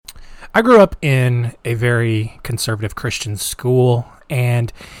I grew up in a very conservative Christian school,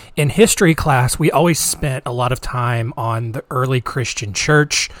 and in history class, we always spent a lot of time on the early Christian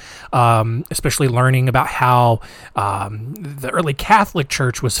church, especially learning about how the early Catholic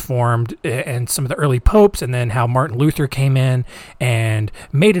Church was formed and some of the early popes, and then how Martin Luther came in and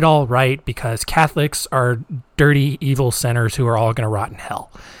made it all right because Catholics are dirty, evil sinners who are all going to rot in hell.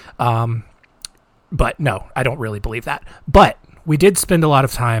 But no, I don't really believe that. But we did spend a lot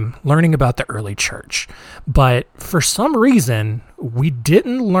of time learning about the early church, but for some reason, we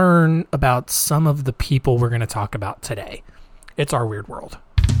didn't learn about some of the people we're going to talk about today. It's Our Weird World.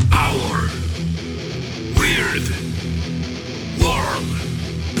 Our Weird World.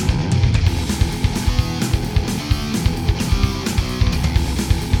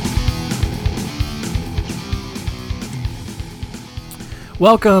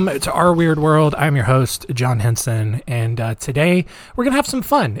 Welcome to Our Weird World. I'm your host, John Henson, and today we're going to have some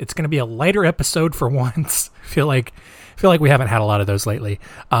fun. It's going to be a lighter episode for once. I feel like we haven't had a lot of those lately.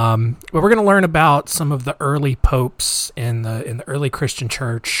 But we're going to learn about some of the early popes in the early Christian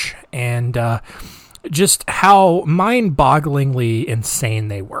church and just how mind-bogglingly insane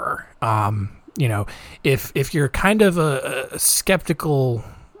they were. If you're kind of a skeptical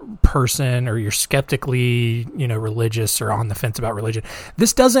person, or you're skeptically, religious or on the fence about religion,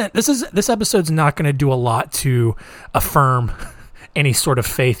 this episode's not going to do a lot to affirm any sort of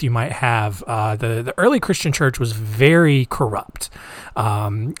faith you might have. The early Christian church was very corrupt,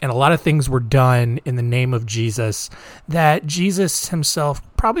 and a lot of things were done in the name of Jesus that Jesus himself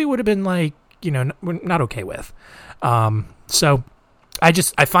probably would have been not okay with. So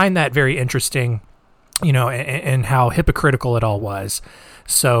I find that very interesting, and how hypocritical it all was.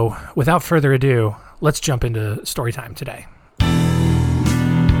 So without further ado, let's jump into story time today.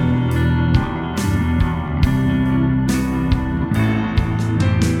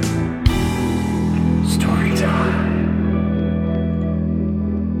 Story time.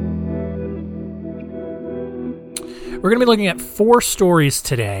 We're going to be looking at 4 stories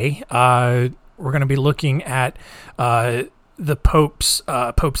today. We're going to be looking at the popes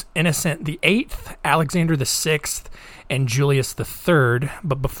Innocent VIII, Alexander VI, and Julius III.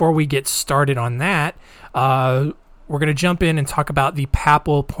 But before we get started on that, we're going to jump in and talk about the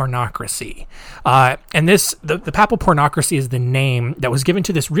papal pornocracy. And the papal pornocracy is the name that was given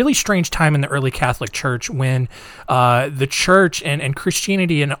to this really strange time in the early Catholic Church when the church and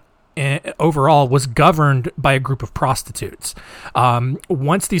Christianity and overall was governed by a group of prostitutes.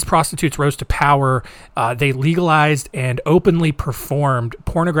 Once these prostitutes rose to power, they legalized and openly performed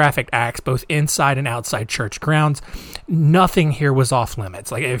pornographic acts both inside and outside church grounds. Nothing here was off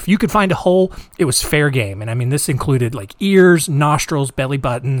limits. Like, if you could find a hole, it was fair game. And I mean, this included like ears, nostrils, belly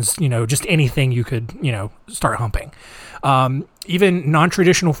buttons, just anything you could, start humping. Even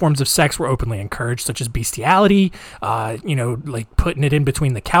non-traditional forms of sex were openly encouraged, such as bestiality, like putting it in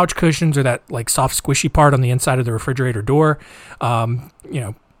between the couch cushions or that like soft squishy part on the inside of the refrigerator door.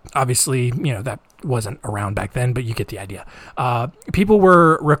 Obviously, that wasn't around back then, but you get the idea. People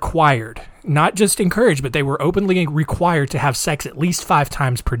were required, not just encouraged, but they were openly required to have sex at least 5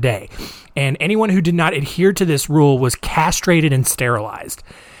 times per day. And anyone who did not adhere to this rule was castrated and sterilized.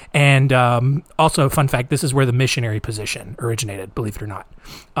 And also, fun fact, this is where the missionary position originated, believe it or not.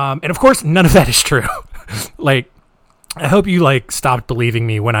 And of course, none of that is true. I hope you stopped believing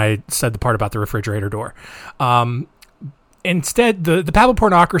me when I said the part about the refrigerator door. Instead, the papal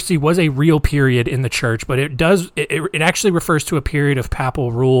pornocracy was a real period in the church, but it actually refers to a period of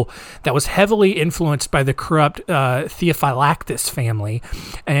papal rule that was heavily influenced by the corrupt Theophylactus family.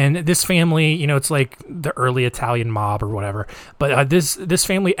 And this family, it's like the early Italian mob or whatever. But this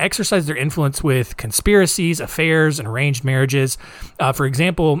family exercised their influence with conspiracies, affairs, and arranged marriages. For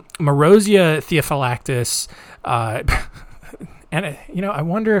example, Marozia Theophylactus. And I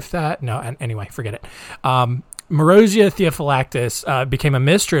wonder if that. No, anyway, forget it. Marozia Theophylactus became a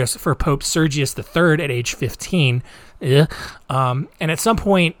mistress for Pope Sergius III at age 15. And at some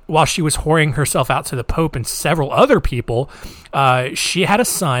point, while she was whoring herself out to the Pope and several other people, she had a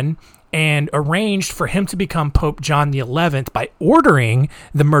son and arranged for him to become Pope John XI by ordering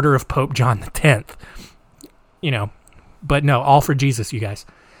the murder of Pope John X. But no, all for Jesus, you guys.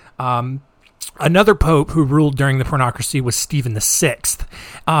 Another pope who ruled during the pornocracy was Stephen VI.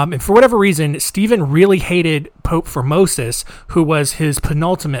 And for whatever reason, Stephen really hated Pope Formosus, who was his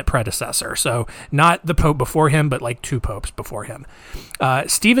penultimate predecessor. So not the pope before him, but like 2 popes before him.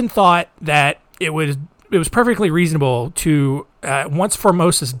 Stephen thought that it was perfectly reasonable to, once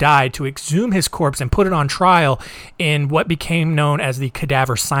Formosus died, to exhume his corpse and put it on trial in what became known as the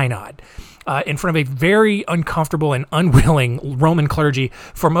Cadaver Synod. in front of a very uncomfortable and unwilling Roman clergy.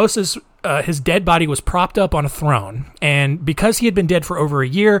 Formosus, his dead body was propped up on a throne, and because he had been dead for over a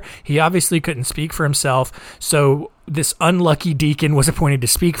year, he obviously couldn't speak for himself, so this unlucky deacon was appointed to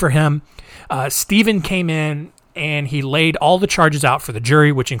speak for him. Stephen came in, and he laid all the charges out for the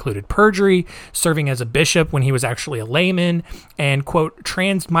jury, which included perjury, serving as a bishop when he was actually a layman, and, quote,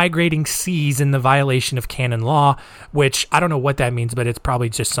 transmigrating sees in the violation of canon law, which I don't know what that means, but it's probably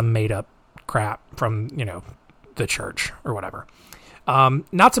just some made-up crap from, the church or whatever.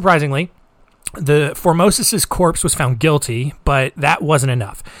 Not surprisingly, the Formosus' corpse was found guilty, but that wasn't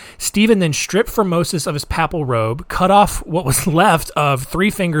enough. Stephen then stripped Formosus of his papal robe, cut off what was left of 3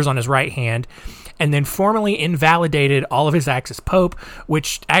 fingers on his right hand, and then formally invalidated all of his acts as pope,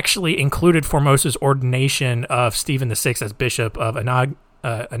 which actually included Formosus' ordination of Stephen VI as bishop of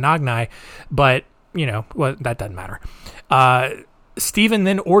Anagni, but, that doesn't matter. Stephen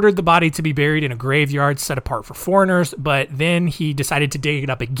then ordered the body to be buried in a graveyard set apart for foreigners, but then he decided to dig it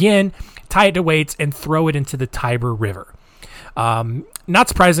up again, tie it to weights, and throw it into the Tiber River. Not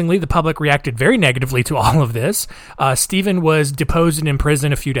surprisingly, the public reacted very negatively to all of this. Stephen was deposed and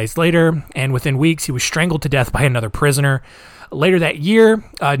imprisoned a few days later, and within weeks he was strangled to death by another prisoner. Later that year,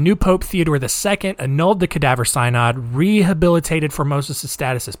 new Pope Theodore II annulled the Cadaver Synod, rehabilitated Formosus'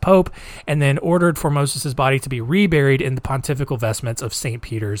 status as pope, and then ordered Formosus' body to be reburied in the pontifical vestments of St.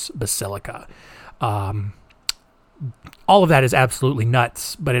 Peter's Basilica. All of that is absolutely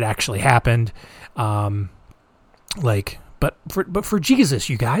nuts, but it actually happened. But for Jesus,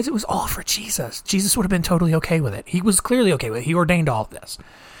 you guys, it was all for Jesus. Jesus would have been totally okay with it. He was clearly okay with it. He ordained all of this.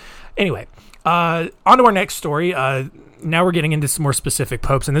 Anyway, on to our next story. Now we're getting into some more specific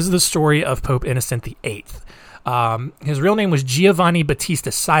popes, and this is the story of Pope Innocent VIII. His real name was Giovanni Battista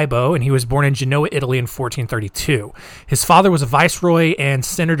Cybo, and he was born in Genoa, Italy in 1432. His father was a viceroy and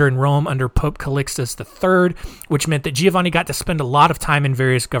senator in Rome under Pope Calixtus III, which meant that Giovanni got to spend a lot of time in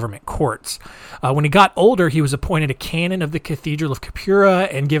various government courts. When he got older, he was appointed a canon of the Cathedral of Capua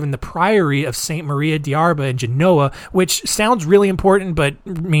and given the priory of St. Maria d'Arba in Genoa, which sounds really important, but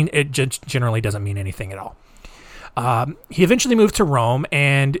it generally doesn't mean anything at all. He eventually moved to Rome,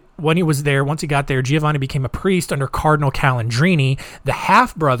 and once he got there, Giovanni became a priest under Cardinal Calandrini, the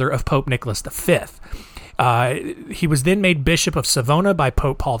half-brother of Pope Nicholas V. He was then made Bishop of Savona by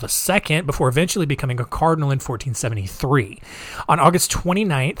Pope Paul II before eventually becoming a cardinal in 1473. On August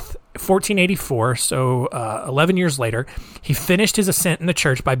 29th, 1484, so 11 years later, he finished his ascent in the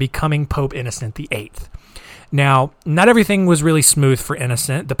church by becoming Pope Innocent VIII. Now, not everything was really smooth for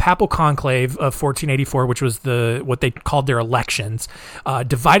Innocent. The Papal Conclave of 1484, which was what they called their elections,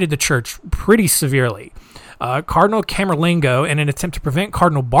 divided the church pretty severely. Cardinal Camerlengo, in an attempt to prevent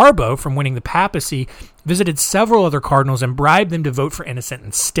Cardinal Barbo from winning the papacy, visited several other cardinals and bribed them to vote for Innocent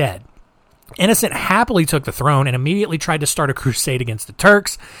instead. Innocent happily took the throne and immediately tried to start a crusade against the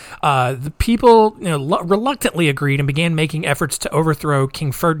Turks. The people reluctantly agreed and began making efforts to overthrow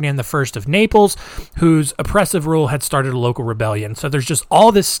King Ferdinand I of Naples, whose oppressive rule had started a local rebellion. So there's just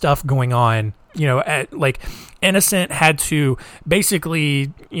all this stuff going on. Innocent had to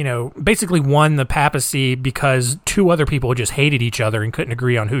basically won the papacy because 2 other people just hated each other and couldn't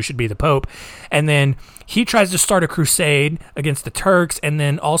agree on who should be the pope. And then he tries to start a crusade against the Turks and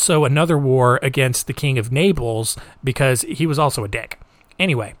then also another war against the king of Naples because he was also a dick.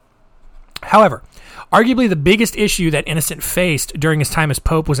 Anyway, however, arguably the biggest issue that Innocent faced during his time as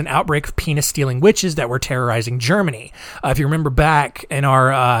Pope was an outbreak of penis-stealing witches that were terrorizing Germany. If you remember back in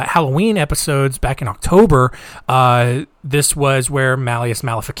our Halloween episodes back in October, this was where Malleus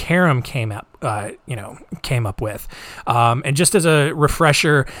Maleficarum came up with. And just as a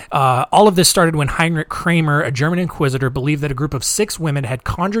refresher, all of this started when Heinrich Kramer, a German inquisitor, believed that a group of 6 women had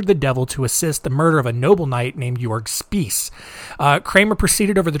conjured the devil to assist the murder of a noble knight named Georg Spiess. Kramer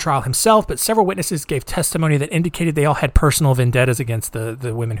proceeded over the trial himself, but several witnesses gave testimony that indicated they all had personal vendettas against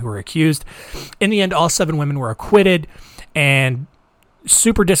the women who were accused. In the end, all 7 women were acquitted, and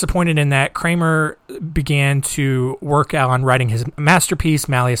super disappointed in that, Kramer began to work on writing his masterpiece,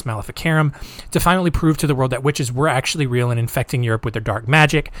 Malleus Maleficarum, to finally prove to the world that witches were actually real and infecting Europe with their dark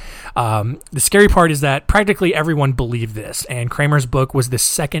magic. The scary part is that practically everyone believed this, and Kramer's book was the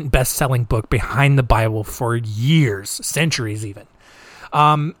second best-selling book behind the Bible for years, centuries even.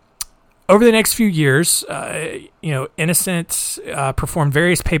 Over the next few years, Innocent performed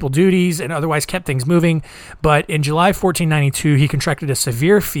various papal duties and otherwise kept things moving. But in July 1492, he contracted a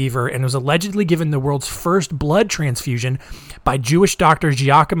severe fever and was allegedly given the world's first blood transfusion by Jewish doctor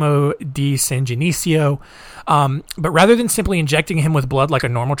Giacomo di San Genesio. But rather than simply injecting him with blood like a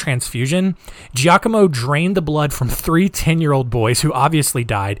normal transfusion, Giacomo drained the blood from 3 10-year-old boys who obviously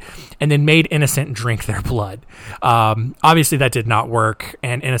died and then made Innocent drink their blood. Obviously, that did not work,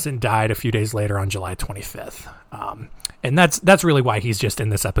 and Innocent died a few days later on July 25th. And that's really why he's just in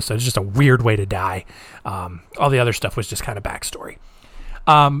this episode. It's just a weird way to die. All the other stuff was just kind of backstory.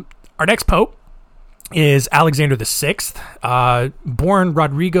 Our next pope is Alexander VI, born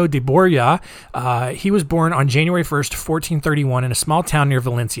Rodrigo de Borja. He was born on January 1st, 1431 in a small town near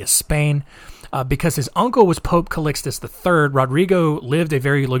Valencia, Spain. Because his uncle was Pope Calixtus III, Rodrigo lived a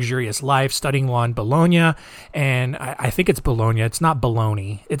very luxurious life, studying law in Bologna, and I think it's Bologna. It's not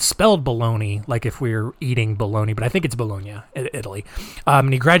Bologna. It's spelled Bologna, like if we were eating bologna, but I think it's Bologna, Italy.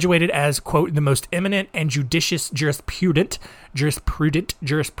 And he graduated as, quote, the most eminent and judicious jurisprudent,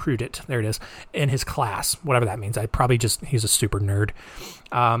 there it is, in his class, whatever that means. He's a super nerd.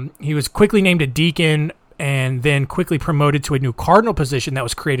 He was quickly named a deacon, and then quickly promoted to a new cardinal position that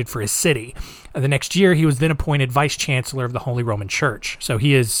was created for his city. The next year, he was then appointed vice-chancellor of the Holy Roman Church. So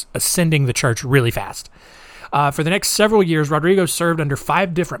he is ascending the church really fast. For the next several years, Rodrigo served under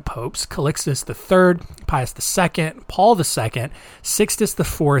 5 different popes: Calixtus III, Pius II, Paul II, Sixtus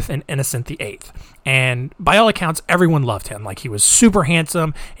IV, and Innocent VIII. And by all accounts, everyone loved him. Like, he was super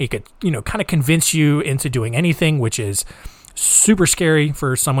handsome. He could, kind of convince you into doing anything, which is super scary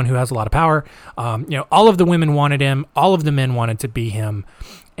for someone who has a lot of power. All of the women wanted him. All of the men wanted to be him.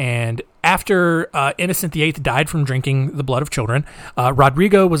 And after Innocent VIII died from drinking the blood of children,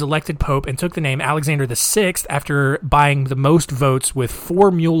 Rodrigo was elected pope and took the name Alexander VI after buying the most votes with 4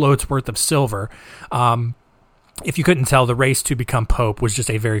 mule loads worth of silver. If you couldn't tell, the race to become pope was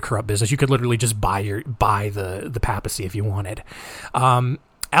just a very corrupt business. You could literally just buy the papacy if you wanted.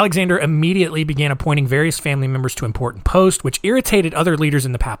 Alexander immediately began appointing various family members to important posts, which irritated other leaders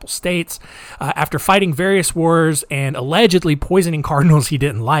in the papal states. After fighting various wars and allegedly poisoning cardinals he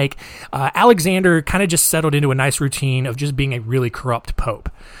didn't like, Alexander kind of just settled into a nice routine of just being a really corrupt pope.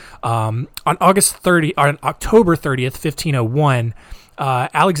 On October 30th, 1501,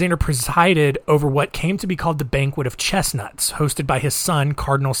 Alexander presided over what came to be called the Banquet of Chestnuts, hosted by his son,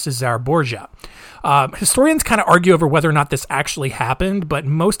 Cardinal Cesare Borgia. Historians kind of argue over whether or not this actually happened, but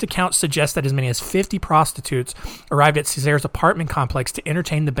most accounts suggest that as many as 50 prostitutes arrived at Cesare's apartment complex to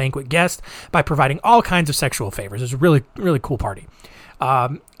entertain the banquet guests by providing all kinds of sexual favors. It was a really, really cool party.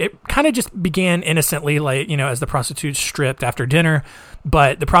 It kind of just began innocently, as the prostitutes stripped after dinner,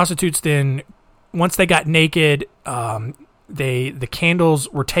 but the prostitutes then, once they got naked, the candles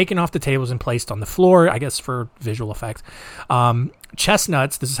were taken off the tables and placed on the floor, I guess for visual effects.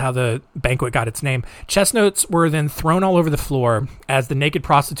 Chestnuts, this is how the banquet got its name. Chestnuts were then thrown all over the floor as the naked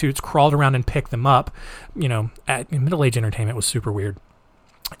prostitutes crawled around and picked them up. At middle-age entertainment was super weird.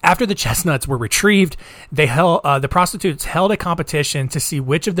 After the chestnuts were retrieved, the prostitutes held a competition to see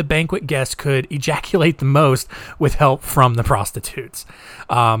which of the banquet guests could ejaculate the most with help from the prostitutes.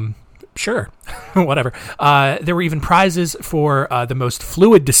 Sure, whatever. There were even prizes for the most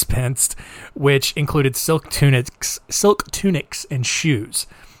fluid dispensed, which included silk tunics, and shoes.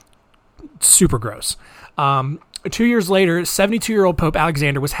 Super gross. 2 years later, 72-year-old Pope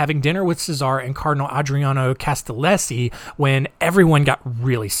Alexander was having dinner with Cesare and Cardinal Adriano Castellesi when everyone got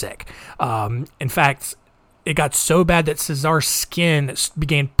really sick. In fact, it got so bad that Cesare's skin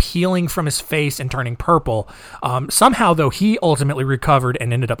began peeling from his face and turning purple. Somehow, though, he ultimately recovered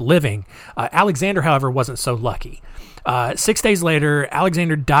and ended up living. Alexander, however, wasn't so lucky. 6 days later,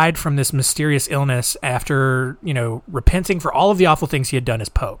 Alexander died from this mysterious illness after, repenting for all of the awful things he had done as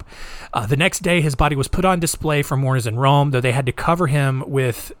Pope. The next day, his body was put on display for mourners in Rome, though they had to cover him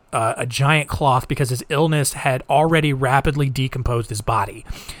with a giant cloth because his illness had already rapidly decomposed his body.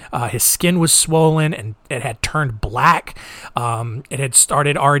 His skin was swollen and it had turned black. It had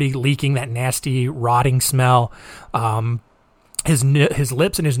started already leaking that nasty rotting smell. His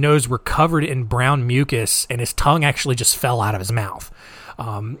lips and his nose were covered in brown mucus, and his tongue actually just fell out of his mouth.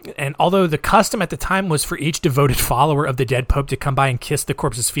 And although the custom at the time was for each devoted follower of the dead pope to come by and kiss the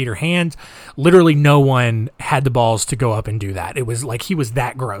corpse's feet or hands, literally no one had the balls to go up and do that. It was like he was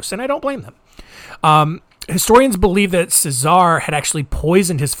that gross, and I don't blame them. Historians believe that Caesar had actually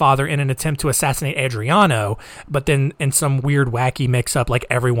poisoned his father in an attempt to assassinate Adriano, but then in some weird, wacky mix-up, like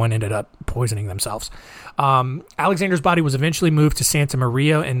everyone ended up poisoning themselves. Alexander's body was eventually moved to Santa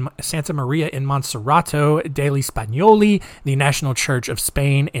Maria in Monserrato degli Spagnoli, the National Church of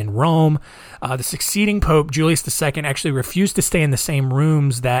Spain in Rome. The succeeding Pope, Julius II, actually refused to stay in the same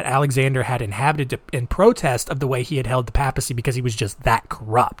rooms that Alexander had inhabited in protest of the way he had held the papacy because he was just that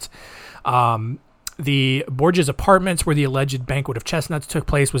corrupt. The Borgias apartments where the alleged banquet of chestnuts took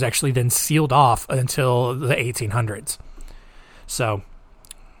place was actually then sealed off until the 1800s. So,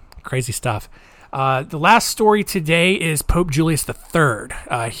 crazy stuff. The last story today is Pope Julius III.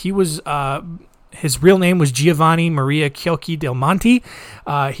 His real name was Giovanni Maria Chiocchi del Monte.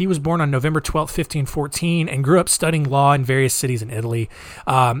 He was born on November 12, 1514, and grew up studying law in various cities in Italy.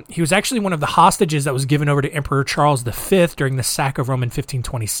 He was actually one of the hostages that was given over to Emperor Charles V during the sack of Rome in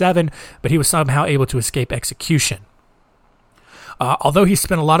 1527, but he was somehow able to escape execution. Although he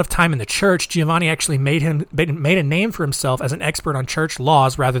spent a lot of time in the church, Giovanni actually made a name for himself as an expert on church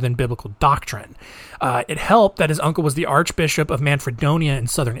laws rather than biblical doctrine. It helped that his uncle was the Archbishop of Manfredonia in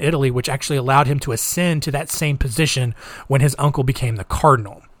southern Italy, which actually allowed him to ascend to that same position when his uncle became the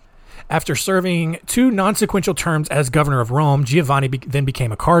cardinal. After serving 2 non-sequential terms as governor of Rome, Giovanni then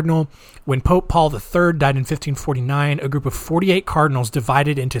became a cardinal. When Pope Paul III died in 1549, a group of 48 cardinals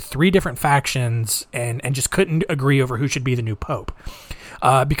divided into 3 different factions and just couldn't agree over who should be the new pope.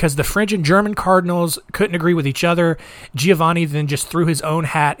 Because the French and German cardinals couldn't agree with each other, Giovanni then just threw his own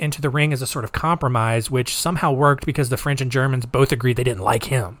hat into the ring as a sort of compromise, which somehow worked because the French and Germans both agreed they didn't like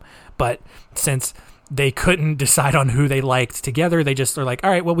him. But since they couldn't decide on who they liked together, they just are like, all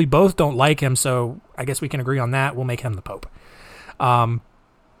right, well, we both don't like him, so I guess we can agree on that. We'll make him the pope.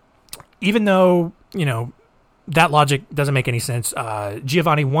 Even though, that logic doesn't make any sense,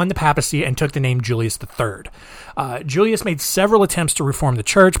 Giovanni won the papacy and took the name Julius III. Julius made several attempts to reform the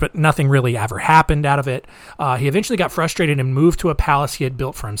church, but nothing really ever happened out of it. He eventually got frustrated and moved to a palace he had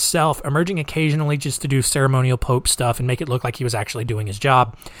built for himself, emerging occasionally just to do ceremonial pope stuff and make it look like he was actually doing his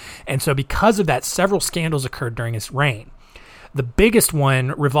job. And so because of that, several scandals occurred during his reign. The biggest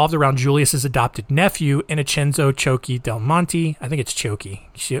one revolved around Julius's adopted nephew, Innocenzo Ciocchi del Monte. I think it's Ciocchi.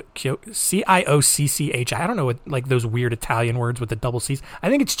 Ciocchi. I don't know what, like those weird Italian words with the double C's. I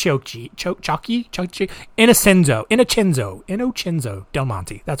think it's Ciocchi. Ciocchi. Innocenzo del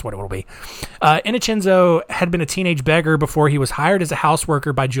Monte. That's what it will be. Innocenzo had been a teenage beggar before he was hired as a house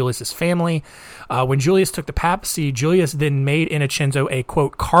worker by Julius's family. When Julius took the papacy, Julius then made Innocenzo a,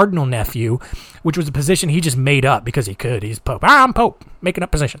 quote, cardinal nephew, which was a position he just made up because he could. He's pope. I'm pope. Making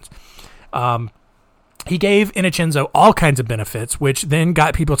up positions. He gave Innocenzo all kinds of benefits, which then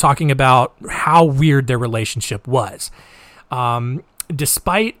got people talking about how weird their relationship was.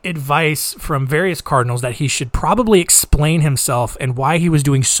 Despite advice from various cardinals that he should probably explain himself and why he was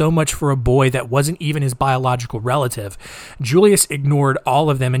doing so much for a boy that wasn't even his biological relative, Julius ignored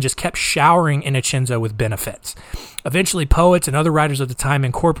all of them and just kept showering Innocenzo with benefits. Eventually, poets and other writers of the time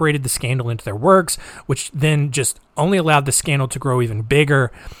incorporated the scandal into their works, which then just only allowed the scandal to grow even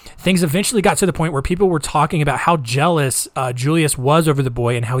bigger. Things eventually got to the point where people were talking about how jealous Julius was over the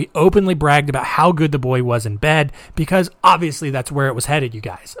boy and how he openly bragged about how good the boy was in bed, because obviously that's where it was headed, you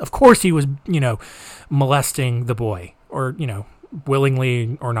guys. Of course he was, molesting the boy, or,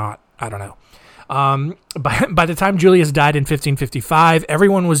 willingly or not. I don't know. By the time Julius died in 1555,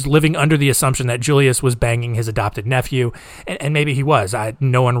 everyone was living under the assumption that Julius was banging his adopted nephew, and maybe he was.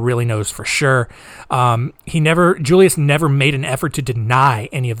 No one really knows for sure. Julius never made an effort to deny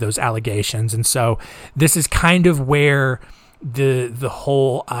any of those allegations, and so this is kind of where the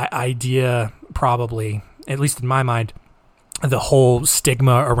whole idea, probably, at least in my mind, the whole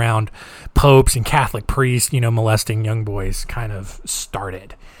stigma around popes and Catholic priests, molesting young boys kind of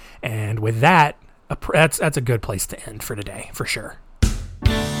started. And with that, that's a good place to end for today, for sure.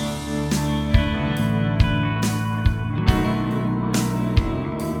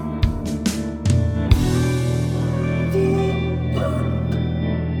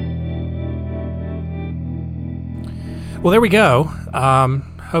 Well, there we go.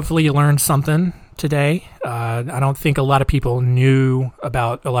 Hopefully you learned something today. I don't think a lot of people knew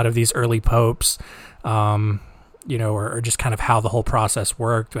about a lot of these early popes. Or just kind of how the whole process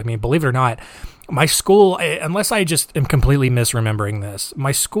worked. I mean, believe it or not, my school, unless I just am completely misremembering this,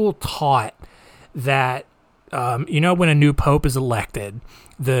 my school taught that, when a new pope is elected,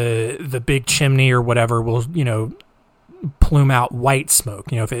 the big chimney or whatever will, plume out white smoke.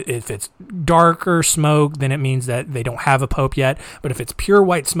 If it's darker smoke, then it means that they don't have a pope yet. But if it's pure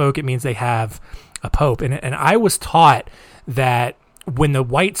white smoke, it means they have a pope. And I was taught that when the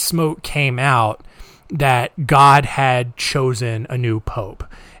white smoke came out, that God had chosen a new pope.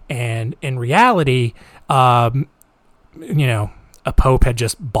 And in reality, a pope had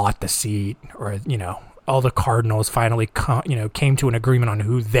just bought the seat, or, all the cardinals finally came to an agreement on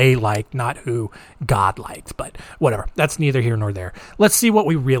who they liked, not who God liked. But whatever, that's neither here nor there. Let's see what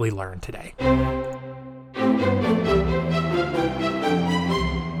we really learned today.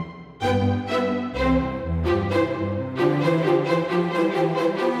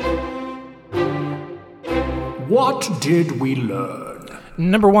 What did we learn?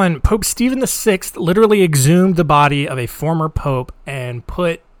 Number one, Pope Stephen VI literally exhumed the body of a former pope and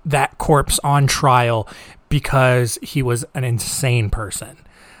put that corpse on trial because he was an insane person.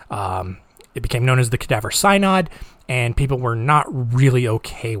 It became known as the Cadaver Synod, and people were not really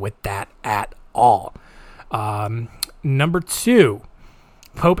okay with that at all. Number two,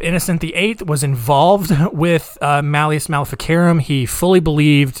 Pope Innocent VIII was involved with Malleus Maleficarum. He fully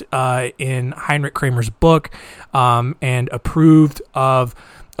believed in Heinrich Kramer's book and approved of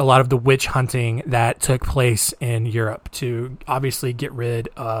a lot of the witch hunting that took place in Europe to obviously get rid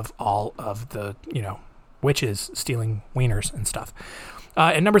of all of the, witches stealing wieners and stuff.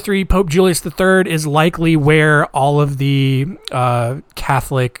 And number three, Pope Julius III is likely where all of the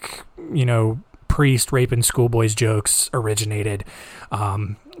Catholic, priest raping schoolboys jokes originated,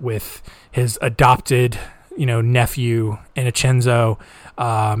 with his adopted, nephew Innocenzo,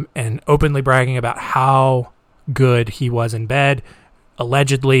 and openly bragging about how good he was in bed.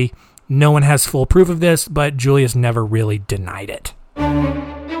 Allegedly, no one has full proof of this, but Julius never really denied it.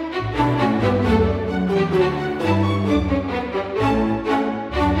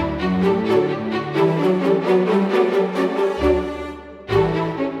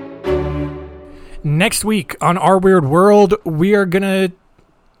 Next week on Our Weird World, we are going to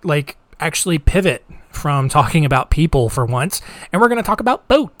actually pivot from talking about people for once, and we're going to talk about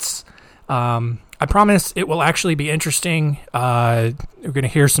boats. I promise it will actually be interesting. We're going to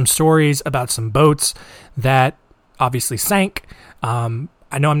hear some stories about some boats that obviously sank. I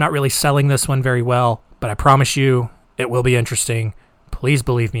know I'm not really selling this one very well, but I promise you it will be interesting. Please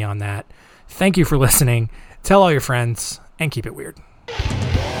believe me on that. Thank you for listening. Tell all your friends, and keep it weird.